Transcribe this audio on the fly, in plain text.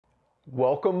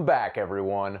Welcome back,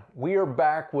 everyone. We are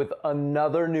back with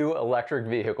another new electric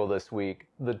vehicle this week,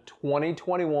 the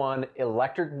 2021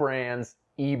 Electric Brands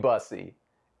eBussy.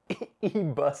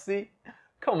 eBussy?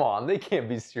 Come on, they can't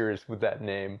be serious with that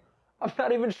name. I'm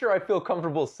not even sure I feel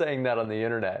comfortable saying that on the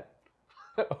internet.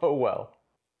 Oh well.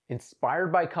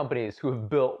 Inspired by companies who have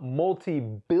built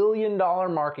multi-billion-dollar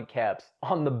market caps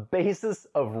on the basis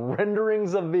of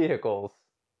renderings of vehicles,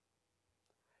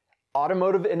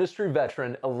 automotive industry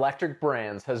veteran Electric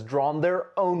Brands has drawn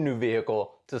their own new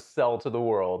vehicle to sell to the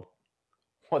world.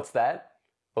 What's that?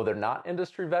 Oh, they're not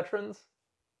industry veterans?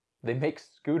 They make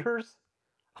scooters?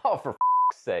 Oh, for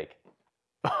f***'s sake.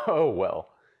 Oh well.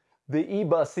 The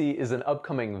eBussy is an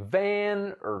upcoming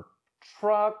van or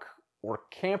truck or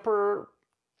camper.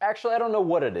 Actually, I don't know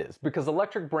what it is because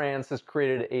Electric Brands has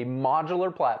created a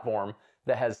modular platform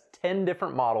that has 10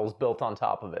 different models built on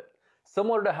top of it.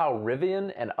 Similar to how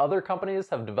Rivian and other companies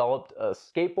have developed a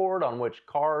skateboard on which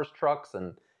cars, trucks,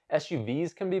 and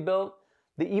SUVs can be built,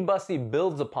 the eBussy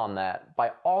builds upon that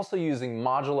by also using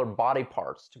modular body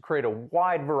parts to create a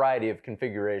wide variety of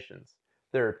configurations.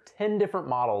 There are 10 different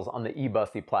models on the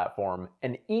eBussy platform,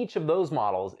 and each of those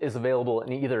models is available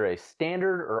in either a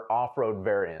standard or off-road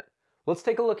variant. Let's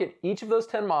take a look at each of those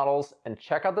 10 models and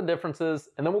check out the differences,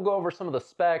 and then we'll go over some of the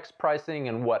specs, pricing,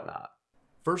 and whatnot.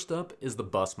 First up is the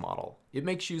bus model. It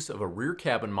makes use of a rear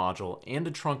cabin module and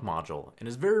a trunk module and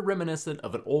is very reminiscent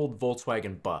of an old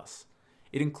Volkswagen bus.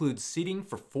 It includes seating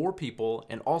for 4 people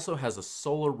and also has a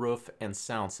solar roof and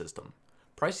sound system.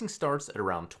 Pricing starts at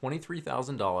around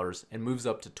 $23,000 and moves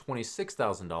up to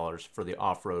 $26,000 for the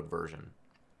off-road version.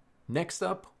 Next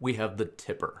up, we have the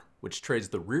tipper, which trades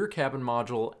the rear cabin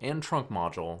module and trunk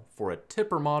module for a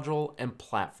tipper module and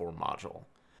platform module.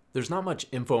 There's not much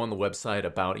info on the website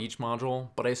about each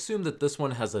module, but I assume that this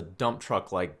one has a dump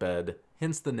truck-like bed,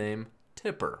 hence the name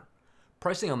tipper.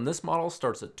 Pricing on this model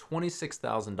starts at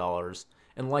 $26,000,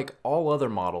 and like all other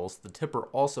models, the tipper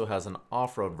also has an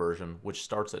off-road version which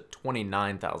starts at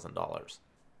 $29,000.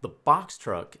 The box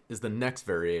truck is the next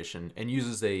variation and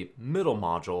uses a middle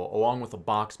module along with a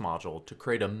box module to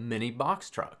create a mini box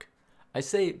truck. I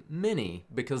say mini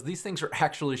because these things are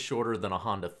actually shorter than a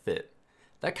Honda Fit.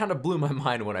 That kind of blew my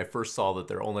mind when I first saw that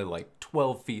they're only like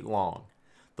 12 feet long.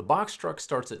 The box truck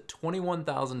starts at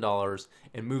 $21,000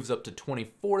 and moves up to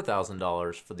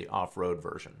 $24,000 for the off-road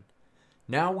version.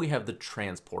 Now we have the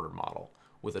transporter model,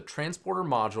 with a transporter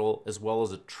module as well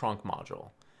as a trunk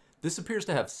module. This appears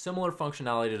to have similar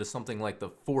functionality to something like the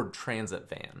Ford Transit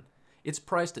van. It's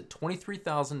priced at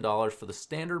 $23,000 for the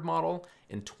standard model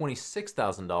and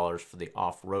 $26,000 for the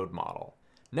off-road model.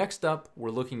 Next up, we're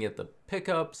looking at the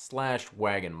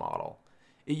pickup/wagon model.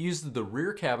 It uses the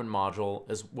rear cabin module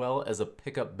as well as a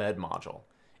pickup bed module.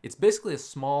 It's basically a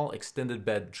small extended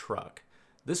bed truck.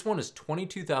 This one is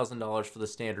 $22,000 for the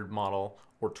standard model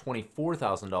or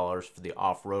 $24,000 for the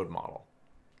off-road model.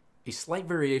 A slight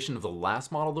variation of the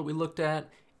last model that we looked at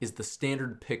is the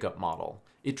standard pickup model.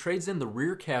 It trades in the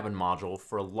rear cabin module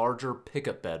for a larger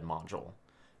pickup bed module.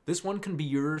 This one can be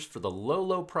yours for the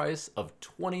low price of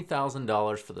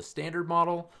 $20,000 for the standard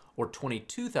model or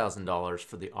 $22,000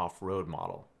 for the off-road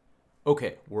model.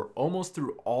 Okay, we're almost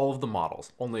through all of the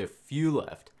models, only a few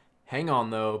left. Hang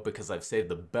on though, because I've saved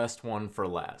the best one for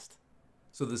last.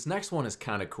 So this next one is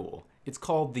kind of cool. It's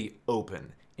called the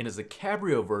Open and is a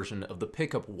cabrio version of the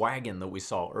pickup wagon that we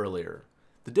saw earlier.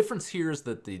 The difference here is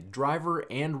that the driver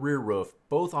and rear roof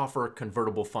both offer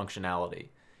convertible functionality.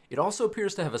 It also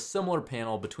appears to have a similar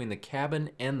panel between the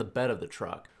cabin and the bed of the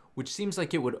truck, which seems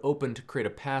like it would open to create a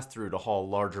pass-through to haul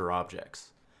larger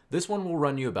objects. This one will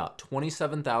run you about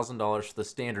 $27,000 for the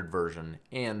standard version,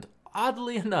 and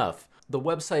oddly enough, the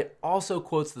website also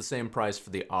quotes the same price for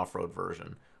the off-road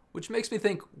version, which makes me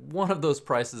think one of those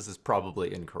prices is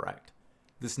probably incorrect.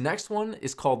 This next one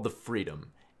is called the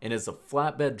Freedom, and is a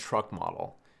flatbed truck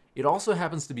model. It also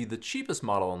happens to be the cheapest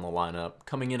model in the lineup,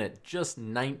 coming in at just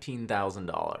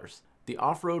 $19,000. The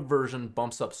off-road version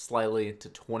bumps up slightly to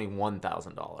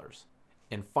 $21,000.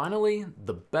 And finally,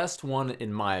 the best one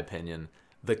in my opinion,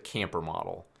 the camper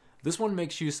model. This one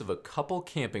makes use of a couple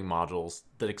camping modules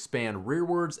that expand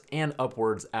rearwards and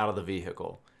upwards out of the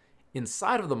vehicle.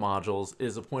 Inside of the modules, it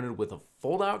is appointed with a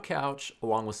fold-out couch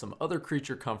along with some other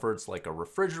creature comforts like a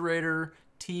refrigerator,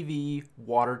 TV,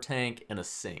 water tank, and a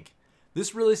sink.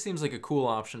 This really seems like a cool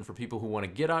option for people who want to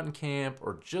get out and camp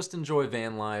or just enjoy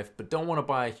van life but don't want to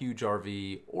buy a huge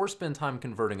RV or spend time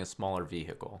converting a smaller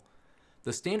vehicle.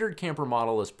 The standard camper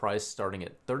model is priced starting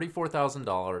at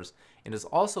 $34,000 and is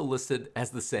also listed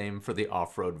as the same for the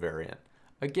off-road variant.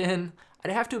 Again,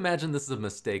 I'd have to imagine this is a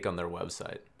mistake on their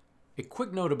website. A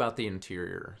quick note about the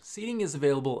interior. Seating is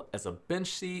available as a bench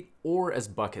seat or as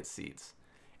bucket seats.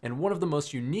 And one of the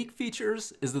most unique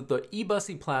features is that the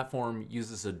eBussy platform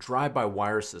uses a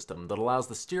drive-by-wire system that allows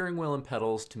the steering wheel and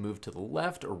pedals to move to the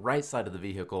left or right side of the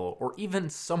vehicle, or even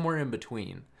somewhere in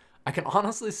between. I can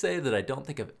honestly say that I don't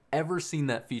think I've ever seen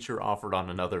that feature offered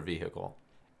on another vehicle.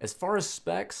 As far as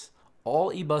specs,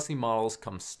 all eBussy models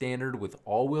come standard with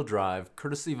all-wheel drive,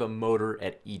 courtesy of a motor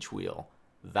at each wheel.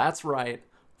 That's right,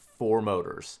 4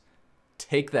 motors.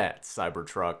 Take that,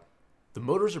 Cybertruck. The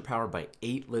motors are powered by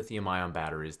 8 lithium-ion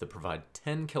batteries that provide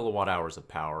 10 kilowatt hours of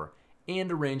power and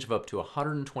a range of up to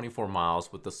 124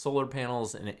 miles with the solar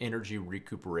panels and an energy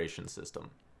recuperation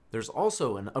system. There's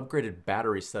also an upgraded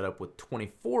battery setup with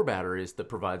 24 batteries that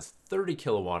provides 30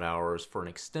 kilowatt hours for an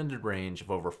extended range of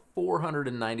over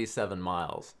 497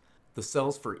 miles. The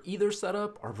cells for either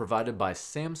setup are provided by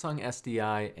Samsung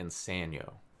SDI and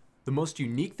Sanyo. The most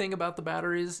unique thing about the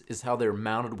batteries is how they're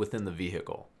mounted within the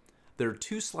vehicle. There are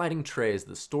 2 sliding trays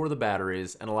that store the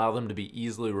batteries and allow them to be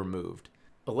easily removed.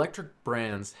 Electric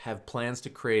brands have plans to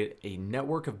create a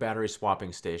network of battery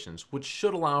swapping stations, which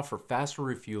should allow for faster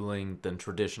refueling than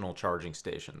traditional charging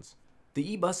stations.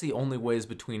 The eBussy only weighs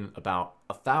between about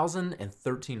 1,000 and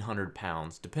 1,300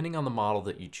 pounds, depending on the model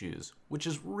that you choose, which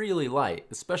is really light,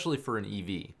 especially for an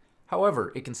EV.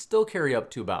 However, it can still carry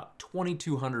up to about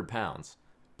 2,200 pounds.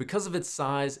 Because of its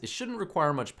size, it shouldn't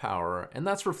require much power, and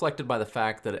that's reflected by the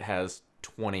fact that it has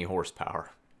 20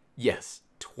 horsepower. Yes,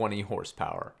 20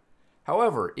 horsepower.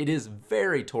 However, it is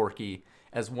very torquey,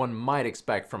 as one might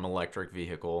expect from an electric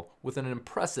vehicle, with an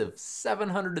impressive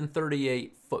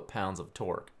 738 foot-pounds of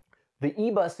torque. The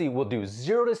eBussy will do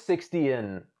 0 to 60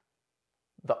 in...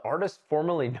 the artist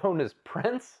formerly known as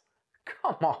Prince?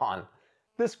 Come on!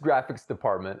 This graphics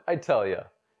department, I tell ya.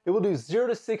 It will do 0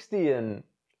 to 60 in...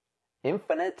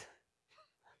 infinite?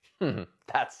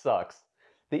 That sucks.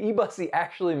 The eBussy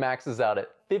actually maxes out at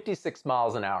 56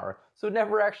 miles an hour, so it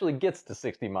never actually gets to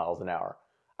 60 miles an hour.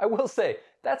 I will say,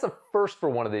 that's a first for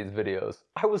one of these videos.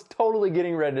 I was totally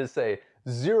getting ready to say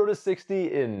 0 to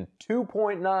 60 in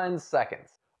 2.9 seconds.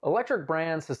 Electric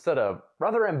Brands has set a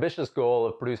rather ambitious goal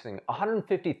of producing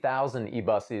 150,000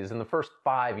 eBussies in the first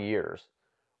 5 years.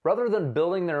 Rather than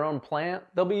building their own plant,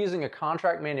 they'll be using a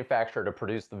contract manufacturer to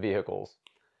produce the vehicles.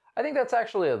 I think that's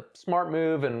actually a smart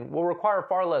move and will require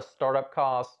far less startup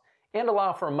costs and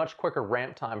allow for a much quicker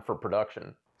ramp time for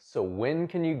production. So when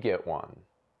can you get one?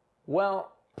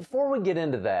 Well, before we get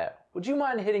into that, would you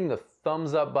mind hitting the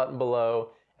thumbs up button below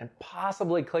and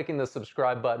possibly clicking the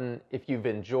subscribe button if you've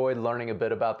enjoyed learning a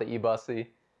bit about the eBussy?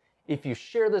 If you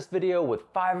share this video with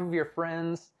 5 of your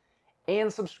friends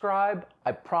and subscribe,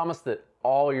 I promise that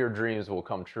all your dreams will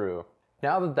come true.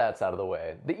 Now that that's out of the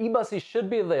way, the eBussy should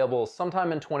be available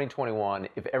sometime in 2021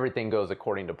 if everything goes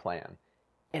according to plan.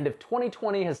 And if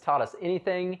 2020 has taught us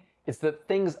anything, it's that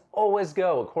things always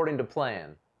go according to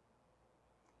plan.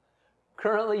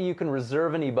 Currently, you can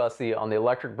reserve an eBussy on the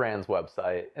Electric Brands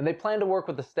website, and they plan to work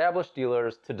with established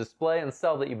dealers to display and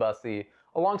sell the eBussy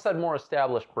alongside more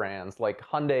established brands like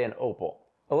Hyundai and Opel.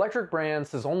 Electric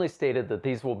Brands has only stated that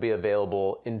these will be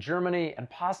available in Germany and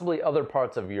possibly other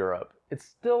parts of Europe. It's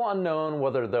still unknown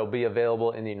whether they'll be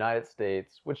available in the United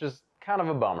States, which is kind of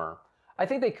a bummer. I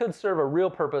think they could serve a real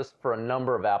purpose for a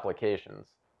number of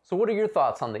applications. So what are your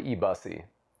thoughts on the eBussy?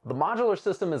 The modular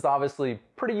system is obviously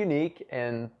pretty unique,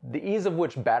 and the ease of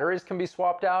which batteries can be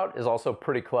swapped out is also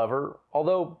pretty clever,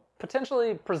 although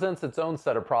potentially presents its own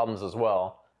set of problems as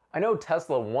well. I know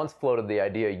Tesla once floated the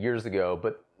idea years ago,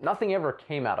 but nothing ever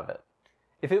came out of it.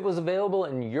 If it was available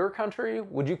in your country,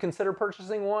 would you consider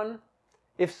purchasing one?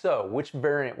 If so, which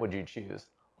variant would you choose?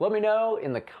 Let me know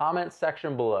in the comment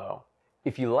section below.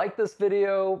 If you liked this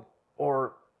video,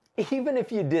 or even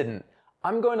if you didn't,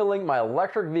 I'm going to link my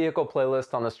electric vehicle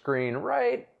playlist on the screen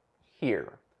right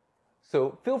here.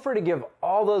 So feel free to give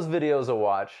all those videos a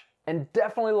watch, and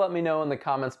definitely let me know in the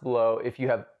comments below if you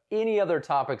have any other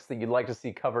topics that you'd like to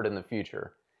see covered in the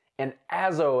future. And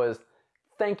as always,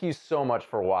 thank you so much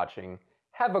for watching.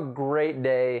 Have a great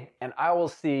day, and I will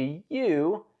see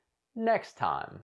you next time.